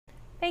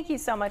Thank you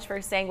so much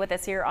for staying with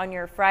us here on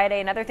your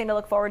Friday. Another thing to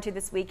look forward to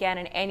this weekend,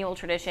 an annual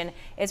tradition,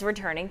 is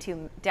returning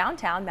to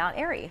downtown Mount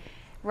Airy.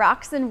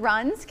 Rocks and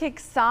Runs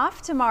kicks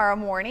off tomorrow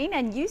morning,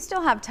 and you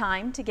still have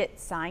time to get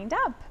signed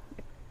up.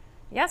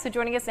 Yeah, so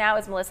joining us now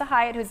is Melissa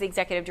Hyatt, who's the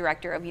Executive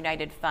Director of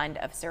United Fund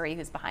of Surrey,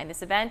 who's behind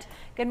this event.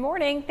 Good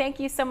morning. Thank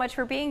you so much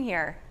for being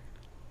here.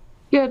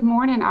 Good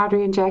morning,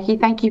 Audrey and Jackie.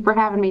 Thank you for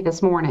having me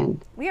this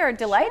morning. We are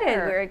delighted.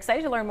 Sure. We're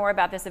excited to learn more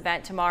about this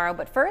event tomorrow.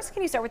 But first,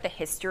 can you start with the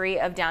history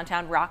of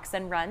downtown Rocks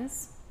and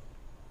Runs?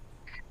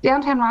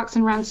 Downtown Rocks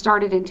and Runs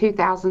started in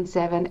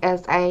 2007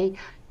 as a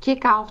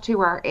kickoff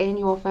to our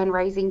annual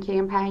fundraising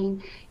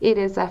campaign. It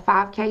is a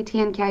 5K,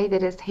 10K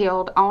that is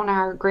held on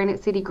our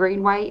Granite City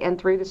Greenway and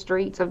through the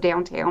streets of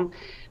downtown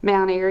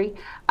Mount Airy.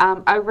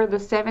 Over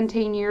the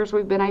 17 years,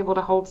 we've been able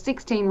to hold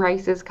 16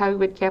 races.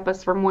 COVID kept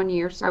us from 1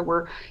 year, so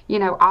we're,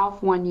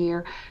 off 1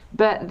 year.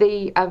 But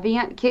the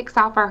event kicks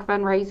off our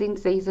fundraising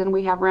season.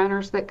 We have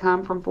runners that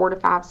come from 4 to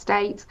 5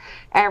 states,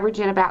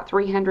 averaging about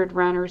 300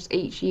 runners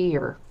each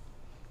year.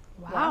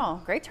 Wow,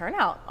 great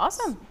turnout.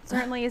 Awesome.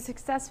 Certainly a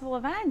successful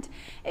event.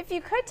 If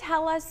you could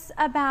tell us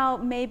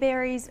about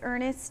Mayberry's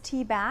Ernest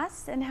T.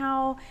 Bass and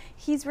how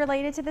he's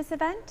related to this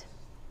event?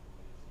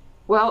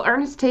 Well,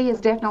 Ernest T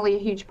is definitely a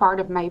huge part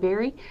of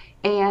Mayberry,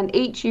 and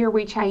each year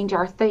we change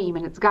our theme,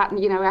 and it's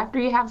gotten, after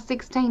you have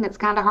 16, it's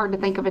kind of hard to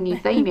think of a new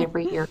theme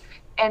every year.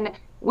 And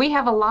we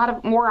have a lot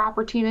of more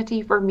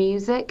opportunity for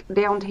music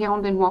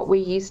downtown than what we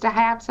used to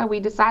have, so we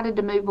decided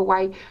to move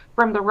away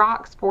from the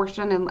rocks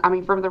portion,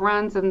 and from the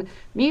runs and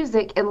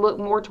music, and look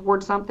more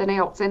towards something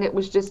else. And it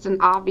was just an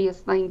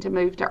obvious thing to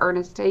move to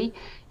Ernest T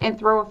and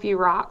throw a few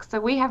rocks. So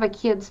we have a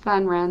kids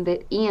fun run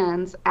that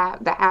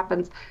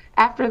happens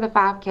after the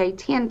 5K,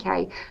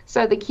 10K.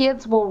 So the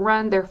kids will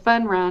run their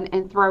fun run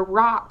and throw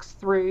rocks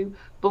through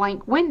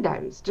blank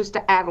windows just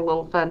to add a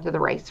little fun to the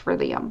race for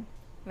them.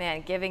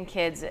 Man, giving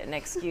kids an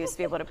excuse to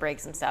be able to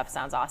break some stuff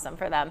sounds awesome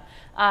for them.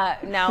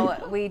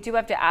 Now, we do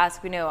have to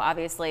ask, we know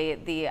obviously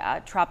the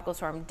tropical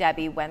storm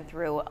Debbie went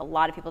through a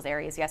lot of people's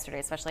areas yesterday,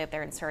 especially up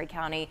there in Surrey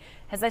County.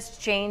 Has this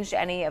changed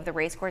any of the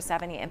race course?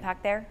 Have any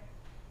impact there?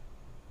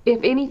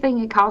 If anything,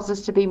 it caused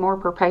us to be more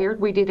prepared.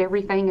 We did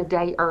everything a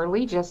day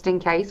early just in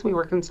case. We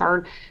were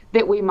concerned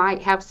that we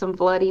might have some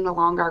flooding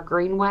along our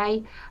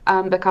greenway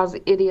because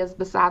it is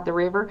beside the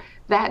river.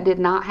 That did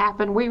not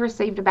happen. We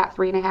received about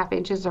 3.5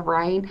 inches of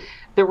rain.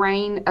 The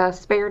rain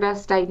spared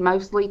us, stayed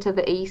mostly to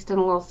the east and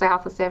a little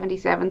south of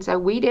 77, so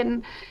we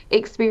didn't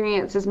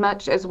experience as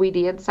much as we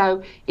did.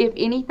 So if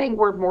anything,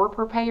 we're more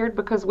prepared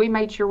because we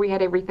made sure we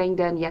had everything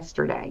done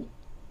yesterday.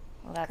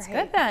 Well, that's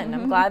Great. good then.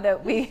 I'm glad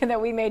that we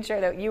made sure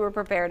that you were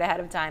prepared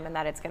ahead of time and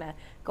that it's going to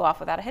go off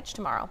without a hitch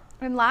tomorrow.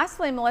 And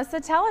lastly, Melissa,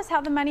 tell us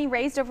how the money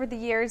raised over the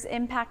years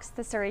impacts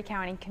the Surrey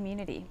County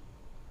community.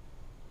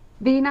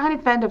 The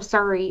United Fund of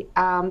Surrey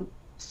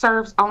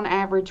serves on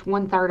average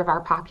 1/3 of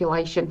our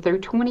population through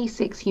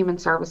 26 human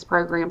service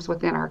programs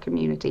within our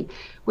community.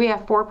 We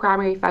have 4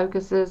 primary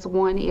focuses.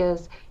 One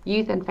is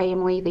youth and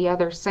family, the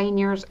other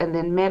seniors, and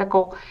then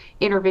medical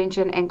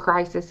intervention and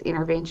crisis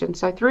intervention.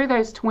 So through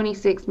those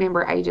 26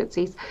 member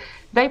agencies,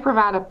 they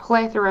provide a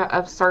plethora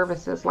of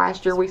services.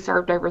 Last year we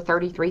served over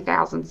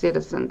 33,000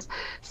 citizens.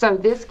 So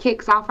this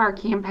kicks off our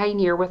campaign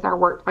year with our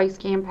workplace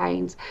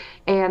campaigns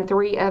and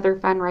 3 other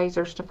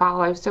fundraisers to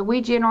follow. So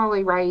we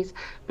generally raise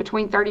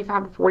between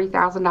 $35,000 to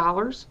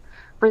 $40,000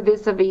 for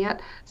this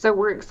event. So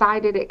we're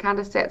excited. It kind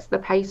of sets the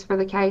pace for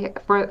the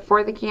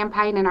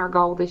campaign, and our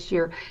goal this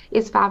year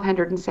is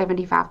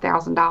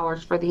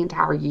 $575,000 for the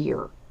entire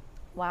year.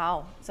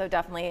 Wow. So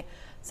definitely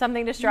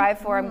something to strive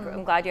for.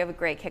 I'm glad you have a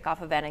great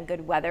kickoff event and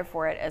good weather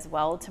for it as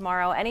well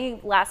tomorrow.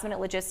 Any last minute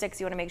logistics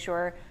you want to make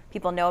sure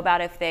people know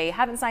about if they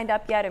haven't signed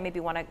up yet or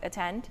maybe want to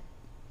attend?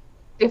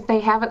 If they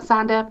haven't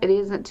signed up, it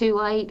isn't too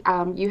late.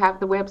 You have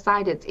the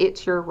website. It's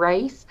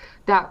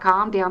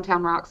itsyourrace.com.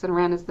 Downtown Rocks and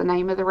Run is the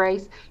name of the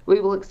race.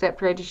 We will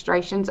accept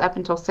registrations up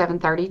until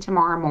 7:30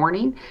 tomorrow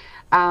morning.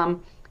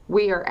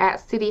 We are at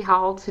City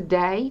Hall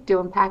today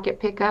doing packet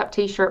pickup,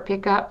 t-shirt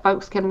pickup.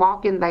 Folks can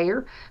walk in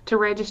there to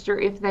register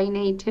if they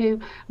need to,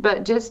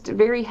 but just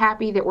very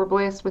happy that we're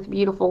blessed with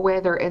beautiful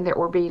weather and that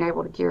we're being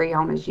able to carry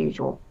on as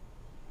usual.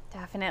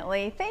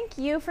 Definitely. Thank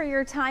you for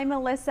your time,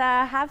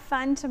 Melissa. Have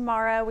fun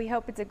tomorrow. We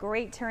hope it's a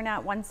great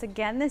turnout once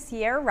again this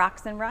year.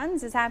 Rocks and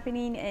Runs is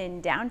happening in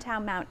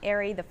downtown Mount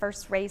Airy. The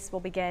first race will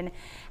begin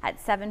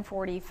at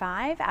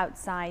 7:45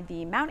 outside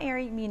the Mount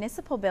Airy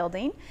Municipal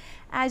Building.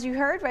 As you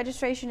heard,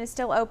 registration is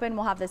still open.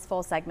 We'll have this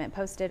full segment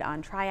posted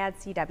on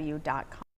triadcw.com.